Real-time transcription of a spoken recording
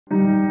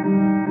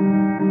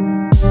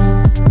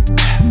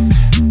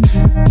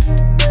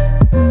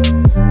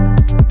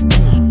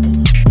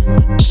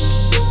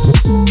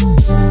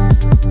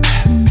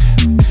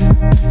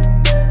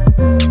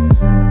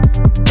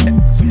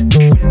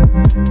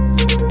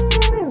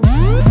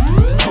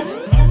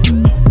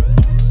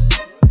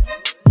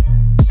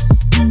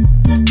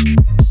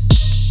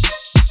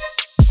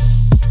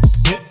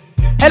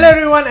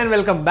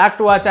welcome back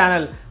to our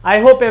channel. I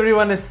hope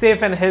everyone is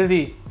safe and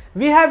healthy.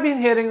 We have been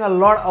hearing a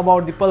lot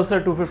about the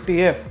Pulsar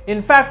 250F. In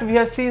fact, we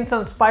have seen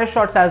some spy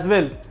shots as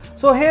well.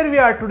 So here we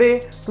are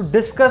today to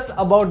discuss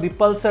about the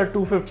Pulsar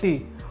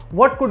 250.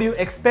 What could you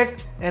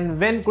expect and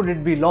when could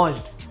it be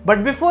launched?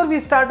 But before we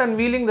start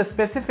unveiling the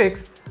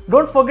specifics,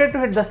 don't forget to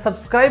hit the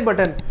subscribe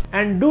button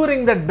and do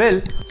ring that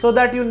bell so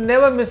that you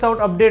never miss out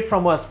update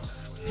from us.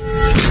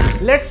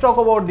 Let's talk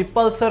about the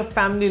Pulsar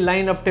family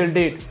lineup till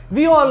date.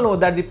 We all know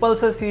that the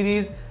Pulsar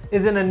series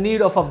is in a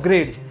need of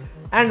upgrade,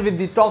 and with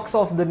the talks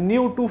of the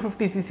new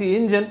 250cc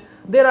engine,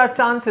 there are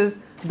chances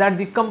that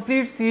the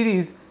complete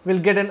series will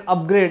get an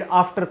upgrade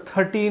after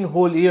 13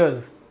 whole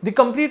years. The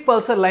complete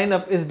Pulsar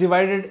lineup is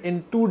divided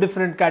in two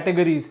different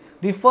categories.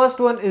 The first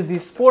one is the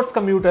sports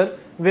commuter,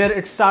 where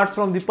it starts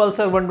from the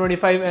Pulsar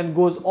 125 and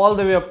goes all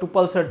the way up to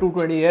Pulsar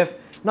 220F.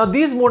 Now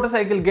these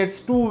motorcycle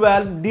gets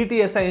 2-valve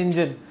DTSI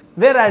engine,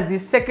 whereas the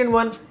second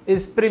one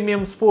is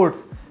premium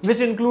sports,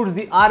 which includes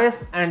the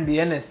RS and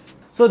the NS.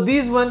 So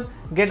these one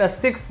get a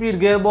 6-speed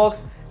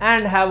gearbox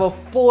and have a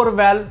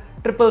 4-valve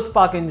triple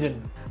spark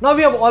engine. Now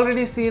we have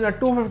already seen a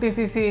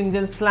 250cc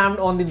engine slammed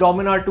on the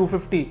Dominar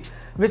 250,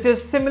 which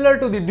is similar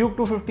to the Duke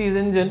 250's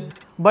engine,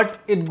 but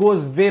it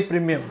goes way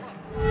premium.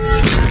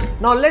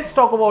 Now let's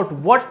talk about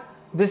what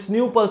this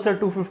new Pulsar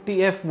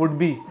 250F would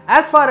be.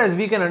 As far as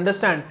we can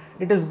understand,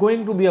 it is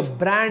going to be a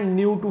brand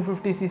new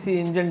 250cc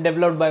engine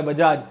developed by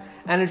Bajaj,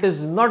 and it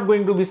is not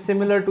going to be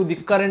similar to the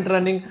current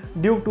running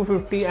Duke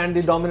 250 and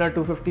the Dominar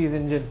 250's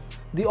engine.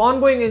 The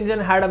ongoing engine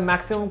had a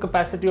maximum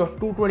capacity of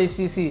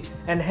 220cc,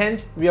 and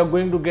hence we are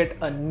going to get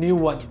a new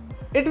one.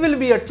 It will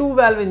be a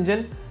 2-valve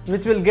engine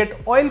which will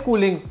get oil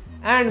cooling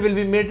and will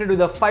be mated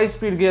with a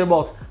 5-speed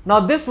gearbox.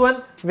 Now this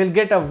one will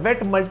get a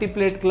wet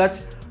multi-plate clutch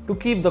to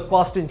keep the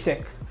cost in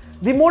check.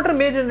 The motor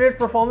may generate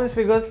performance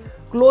figures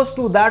close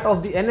to that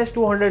of the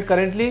NS200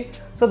 currently,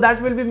 so that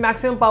will be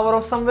maximum power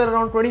of somewhere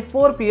around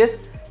 24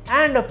 PS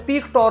and a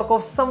peak torque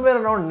of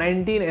somewhere around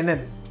 19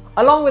 Nm.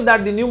 Along with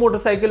that, the new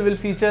motorcycle will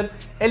feature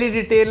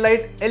LED tail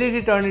light,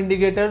 LED turn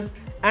indicators,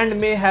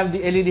 and may have the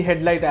LED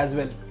headlight as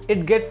well.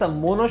 It gets a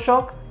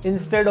monoshock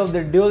instead of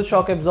the dual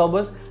shock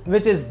absorbers,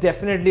 which is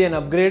definitely an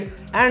upgrade,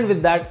 and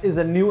with that is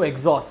a new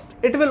exhaust.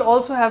 It will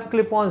also have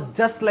clip-ons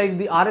just like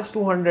the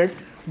RS200,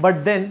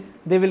 but then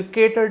they will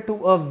cater to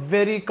a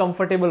very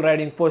comfortable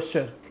riding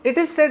posture. It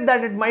is said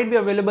that it might be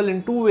available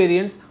in two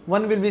variants.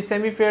 One will be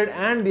semi-faired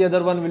and the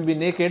other one will be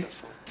naked.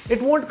 It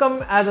won't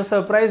come as a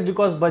surprise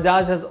because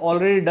Bajaj has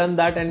already done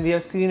that, and we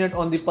have seen it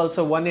on the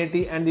Pulsar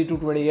 180 and the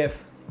 220F.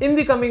 In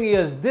the coming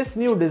years, this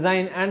new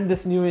design and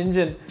this new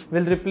engine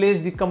will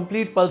replace the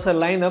complete Pulsar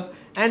lineup,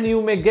 and you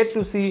may get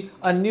to see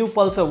a new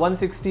Pulsar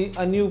 160,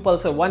 a new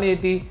Pulsar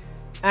 180,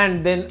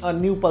 and then a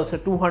new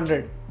Pulsar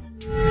 200.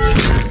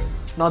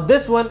 Now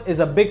this one is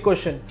a big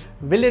question.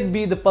 Will it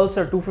be the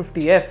Pulsar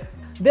 250F?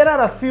 There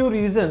are a few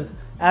reasons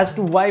as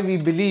to why we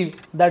believe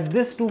that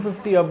this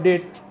 250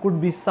 update could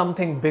be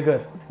something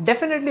bigger.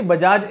 Definitely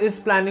Bajaj is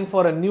planning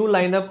for a new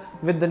lineup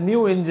with the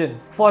new engine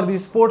for the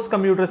sports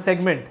commuter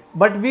segment,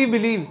 but we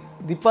believe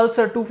the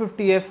Pulsar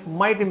 250F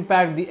might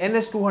impact the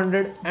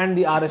NS200 and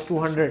the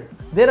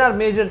RS200. There are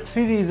major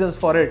 3 reasons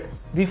for it.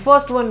 The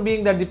first one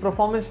being that the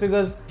performance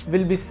figures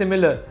will be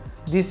similar.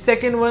 The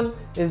second one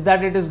is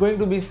that it is going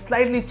to be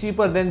slightly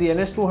cheaper than the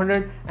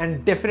NS200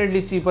 and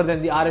definitely cheaper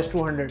than the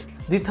RS200.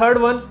 The third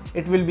one,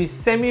 it will be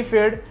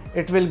semi-faired.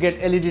 It will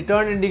get LED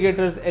turn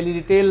indicators,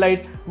 LED tail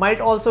light,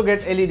 might also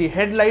get LED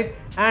headlight,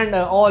 and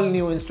an all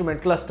new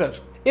instrument cluster.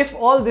 If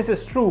all this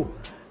is true,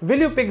 will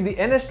you pick the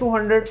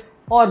NS200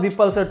 or the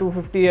Pulsar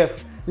 250F?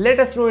 Let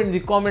us know in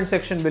the comment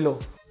section below.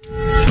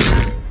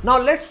 Now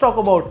let's talk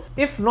about,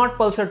 if not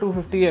Pulsar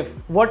 250F,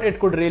 what it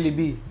could really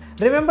be.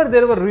 Remember,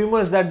 there were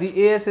rumors that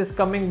the AS is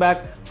coming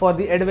back for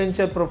the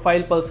adventure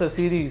profile Pulsar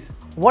series.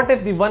 What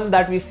if the one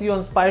that we see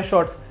on spy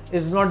shots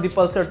is not the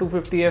Pulsar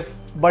 250F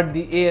but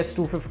the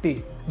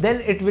AS250?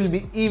 Then it will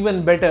be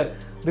even better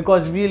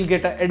because we'll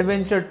get an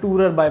adventure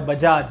tourer by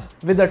Bajaj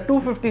with a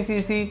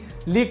 250cc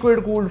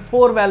liquid cooled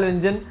 4-valve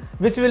engine,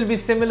 which will be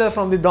similar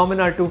from the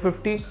Dominar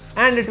 250,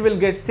 and it will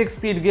get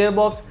 6-speed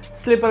gearbox,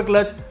 slipper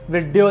clutch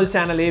with dual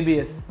channel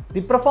ABS. The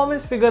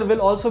performance figure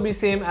will also be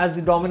same as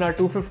the Dominar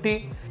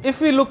 250.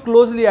 If we look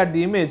closely at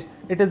the image,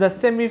 it is a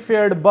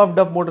semi-faired buffed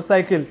up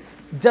motorcycle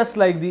just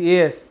like the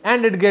AS,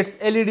 and it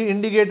gets LED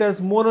indicators,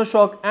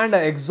 monoshock, and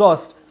an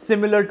exhaust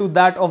similar to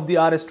that of the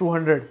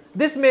RS200.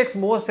 This makes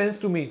more sense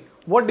to me.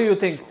 What do you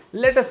think?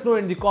 Let us know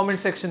in the comment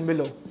section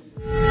below.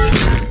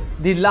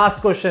 The last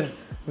question,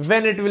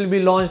 when it will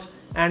be launched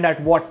and at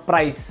what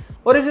price?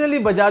 Originally,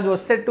 Bajaj was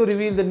set to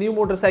reveal the new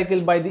motorcycle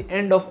by the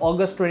end of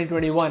August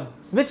 2021,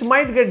 which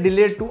might get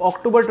delayed to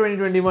October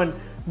 2021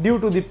 due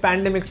to the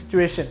pandemic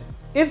situation.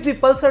 If the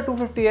Pulsar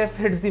 250F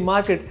hits the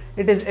market,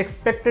 it is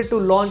expected to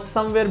launch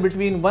somewhere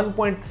between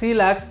 1.3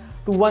 lakhs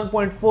to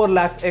 1.4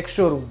 lakhs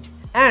ex-showroom.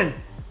 And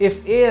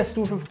if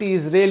AS250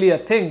 is really a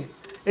thing,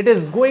 it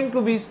is going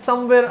to be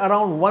somewhere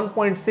around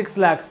 1.6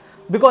 lakhs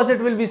because it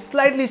will be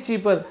slightly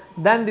cheaper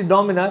than the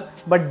Dominar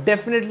but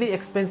definitely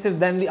expensive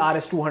than the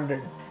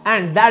RS200.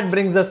 And that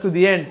brings us to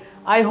the end.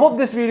 I hope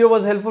this video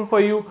was helpful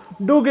for you.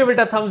 Do give it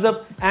a thumbs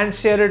up and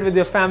share it with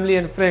your family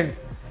and friends.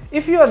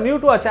 If you are new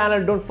to our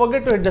channel, don't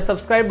forget to hit the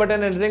subscribe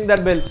button and ring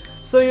that bell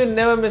so you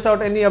never miss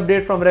out any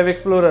update from Rev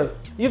Explorers.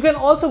 You can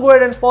also go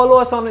ahead and follow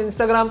us on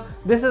Instagram.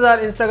 This is our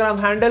Instagram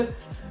handle.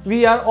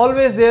 We are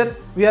always there.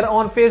 We are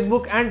on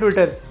Facebook and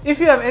Twitter. If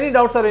you have any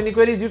doubts or any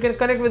queries, you can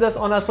connect with us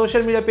on our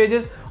social media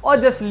pages or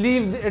just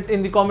leave it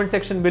in the comment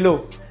section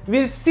below.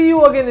 We'll see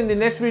you again in the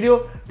next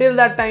video. Till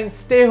that time,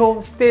 stay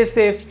home, stay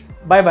safe.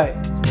 Bye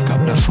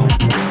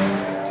bye.